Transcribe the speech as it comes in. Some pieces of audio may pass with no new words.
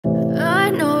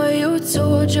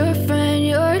told your friend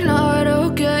you're not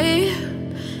okay?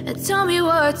 And tell me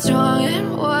what's wrong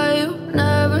and why you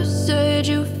never said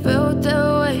you felt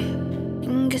that way.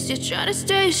 And guess you're trying to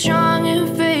stay strong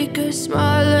and fake a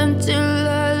smile until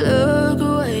I look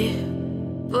away.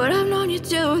 But I've known you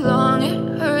too long,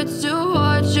 it hurts to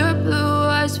watch your blue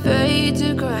eyes fade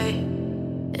to gray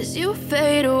as you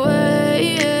fade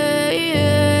away,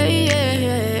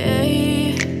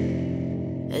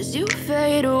 as you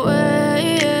fade away.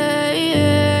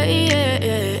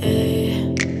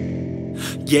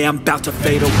 Yeah, I'm about to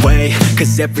fade away,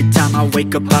 cause every time I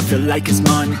wake up I feel like it's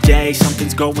Monday.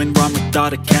 Something's going wrong with all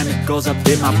the chemicals up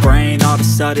in my brain. All of a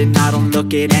sudden I don't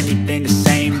look at anything the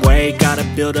same way. Gotta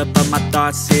build up of my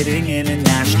thoughts sitting in an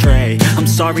ashtray. I'm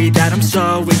sorry that I'm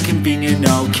so inconvenient,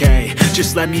 okay?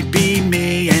 Just let me be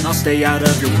me and I'll stay out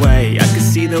of your way. I can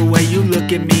see the way you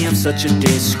look at me, I'm such a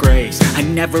disgrace. I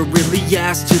never really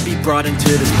asked to be brought into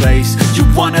this place. You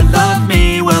wanna love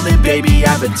me? Well then baby,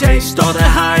 have a taste. All the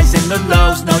highs and the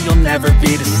lows, no, you'll never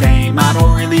be the same. I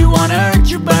don't really wanna hurt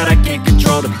you, but I can't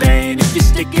control the pain. If you're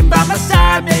sticking by my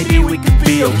side, maybe we could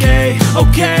be okay.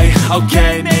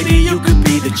 Okay, maybe you could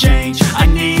be the change I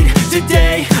need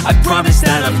today. I promise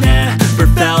that I've never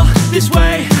felt this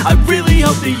way. I really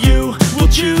hope that you will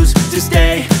choose to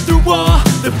stay through all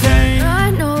the pain.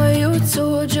 I know you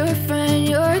told your friend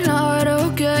you're not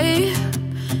okay.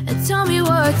 And tell me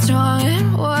what's wrong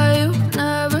and why you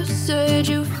never said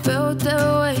you felt that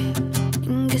way.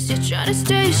 Guess you're trying to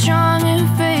stay strong and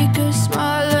fake a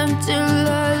smile until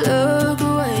I look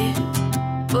away.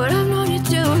 But I've known you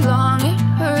too long, it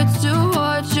hurts to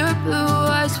watch your blue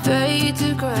eyes fade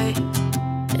to gray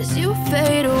as you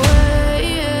fade away,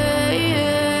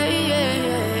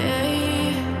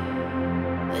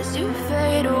 as you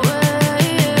fade away,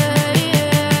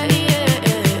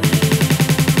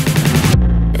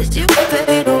 as you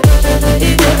fade away.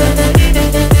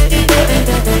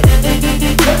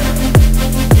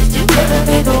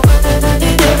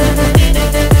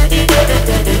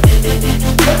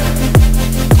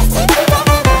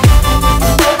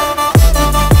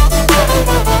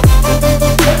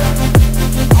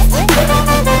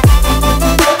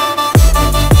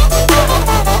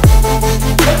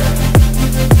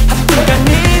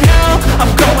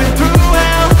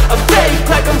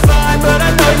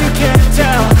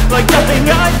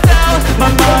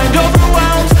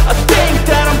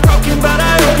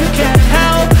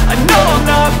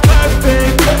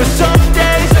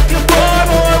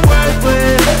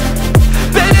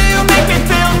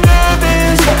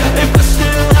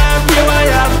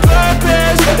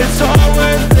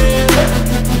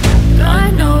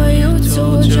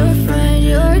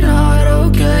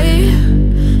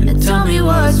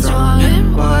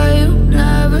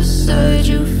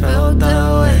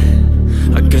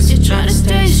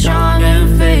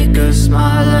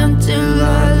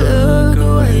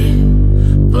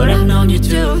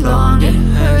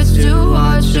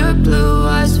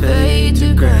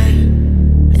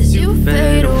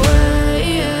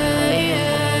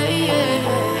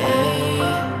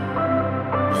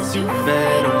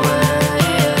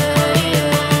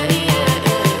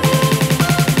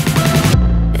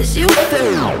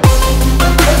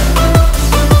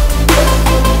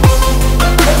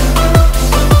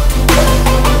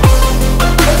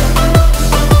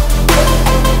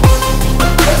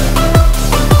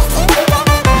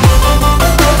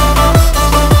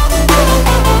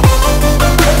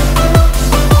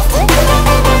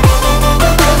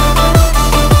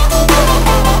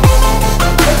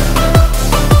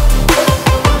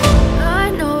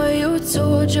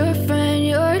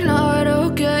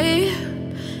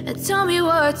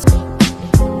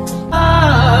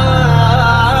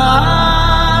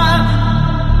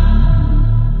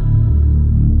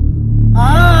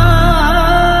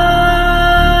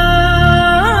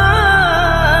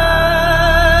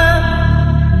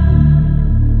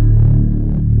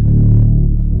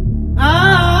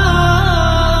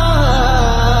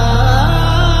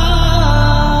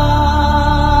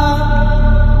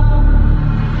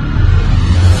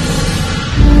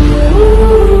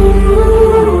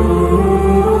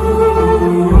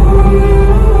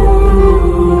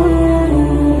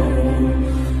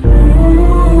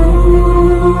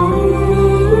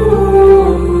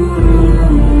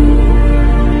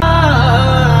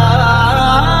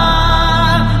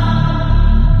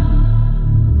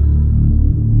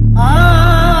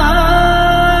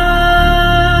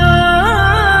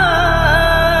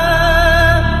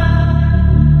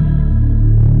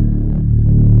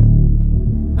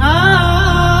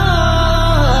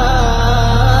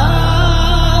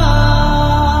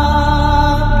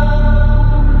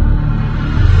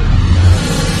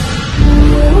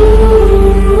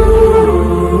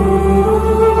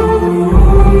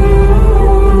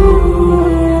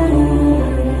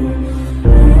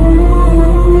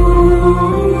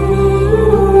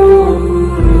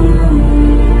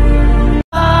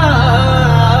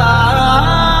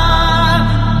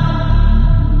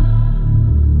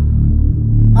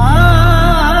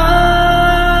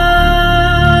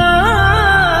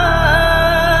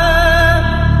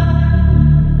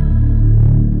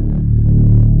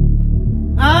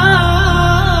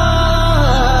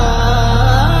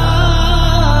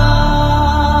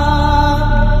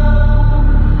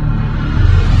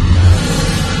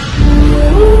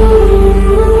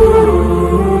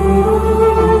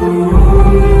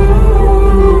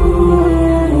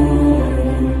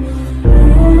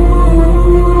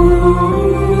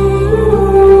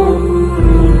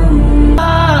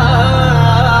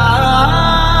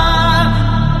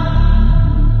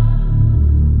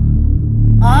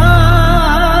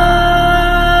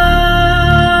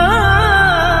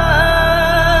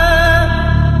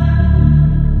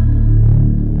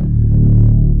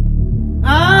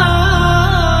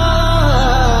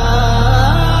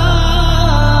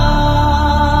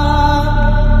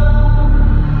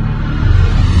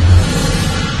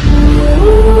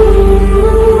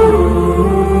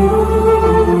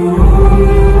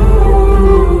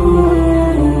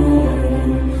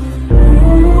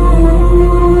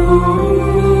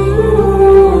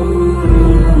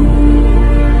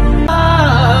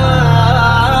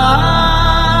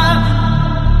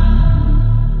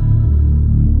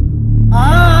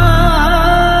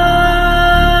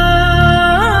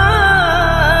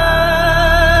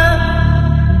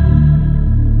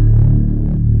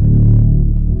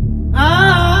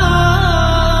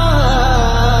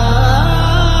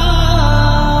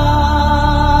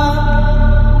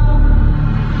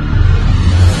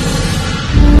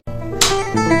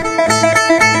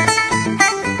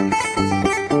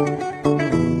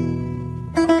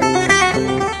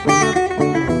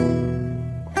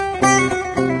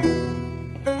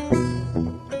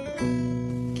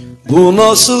 Bu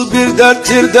nasıl bir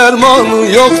derttir,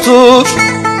 dermanı yoktur.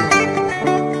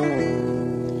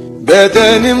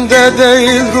 Bedenimde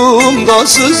değil ruhumda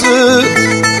sızı,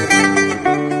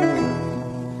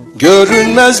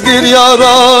 görünmez bir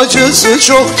yara acısı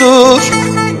çoktur.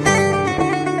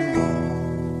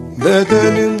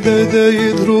 Bedenimde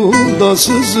değil ruhumda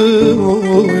sızı,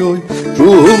 oy oy,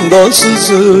 ruhumda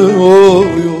sızı,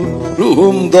 oy oy,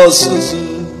 ruhumda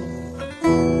sızı.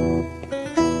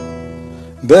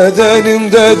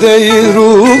 Bedenimde değil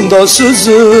ruhumda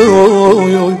sızı,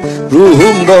 oy oy,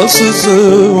 ruhumda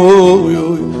sızı, oy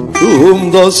oy,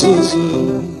 ruhumda sızı.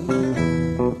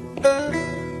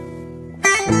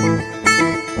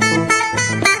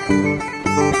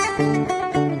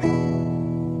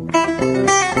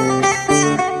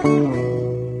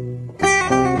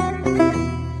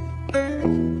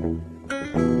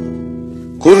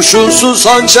 Kurşunsuz,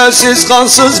 hançersiz,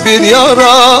 kansız bir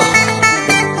yara,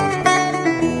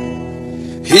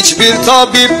 hiçbir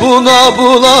tabip buna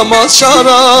bulamaz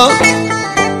şara.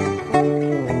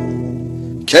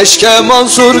 Keşke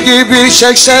Mansur gibi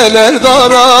çekseler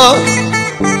dara.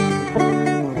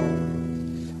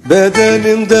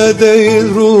 Bedenimde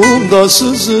değil ruhumda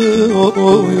sızı,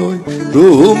 oy oy,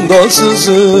 ruhumda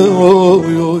sızı,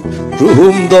 oy oy,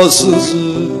 ruhumda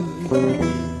sızı.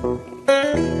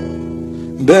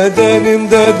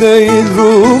 Bedenimde değil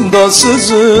ruhumda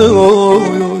sızı,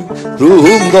 oy oy,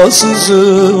 ruhumda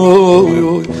sızı, oy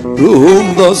oy,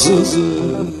 ruhumda sızı.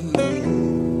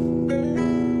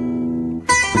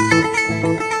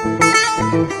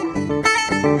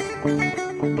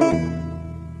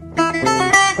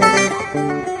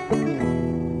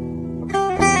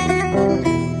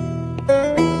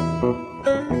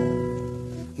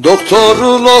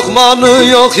 Doktoru lokmanı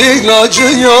yok,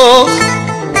 ilacı yok.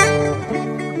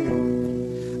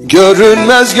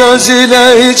 Görünmez göz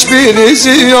ile hiçbir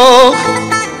izi yok.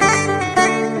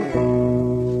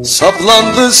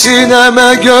 Saplandı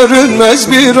sineme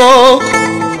görünmez bir ok.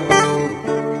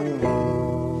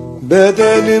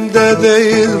 Bedenimde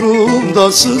değil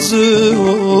ruhumda sızı,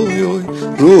 oy oy,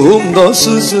 ruhumda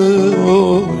sızı,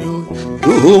 oy oy,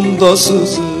 ruhumda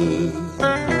sızı.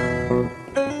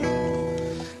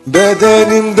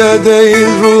 Bedenimde değil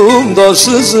ruhumda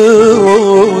sızı,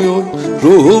 oy oy,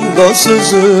 ruhumda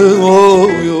sızı,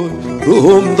 oy oy,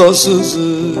 ruhumda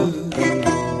sızı.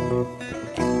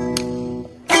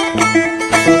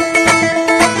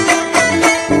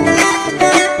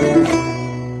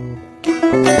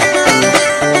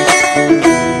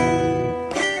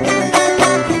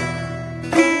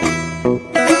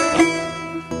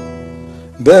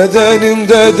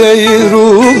 Bedenimde değil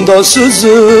ruhumda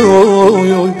sızı,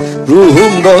 oy oy,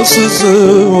 ruhumda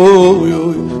sızı, oy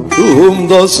oy,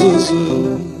 ruhumda sızı.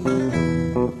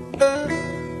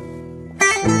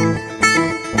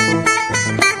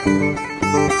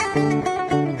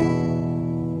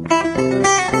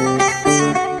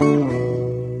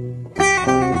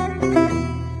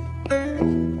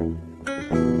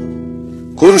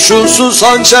 Kurşunsuz,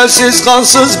 hançersiz,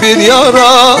 kansız bir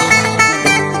yara,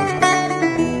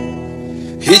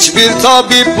 hiçbir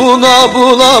tabip buna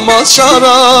bulamaz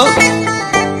şara.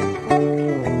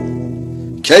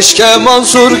 Keşke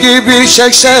Mansur gibi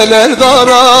çekseler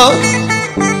dara.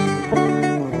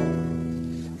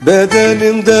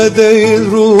 Bedenimde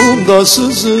değil ruhumda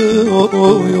sızı,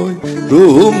 oy oy,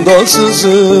 ruhumda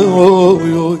sızı,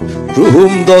 oy oy,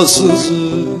 ruhumda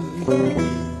sızı.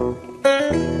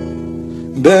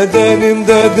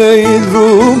 Bedenimde değil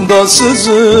ruhumda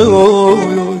sızı,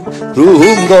 oy oy,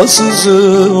 ruhumda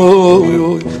sızı, oy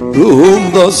oy,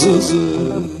 ruhumda sızı.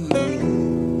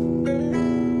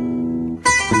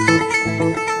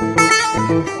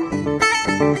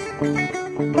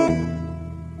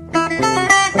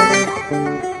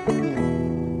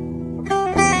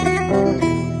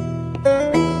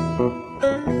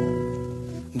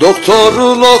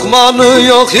 Doktoru lokmanı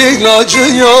yok,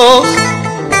 ilacı yok.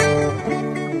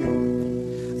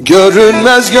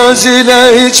 Görünmez göz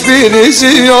ile hiçbir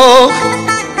izi yok.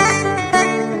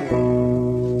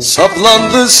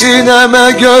 Saplandı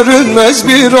sineme görünmez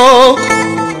bir ok.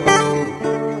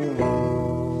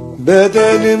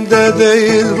 Bedenimde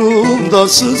değil ruhumda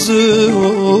sızı,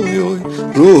 oy oy,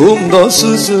 ruhumda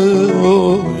sızı,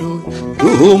 oy oy,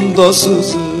 ruhumda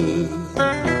sızı.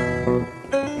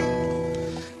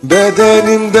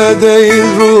 Bedenimde değil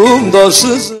ruhumda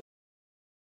sızı.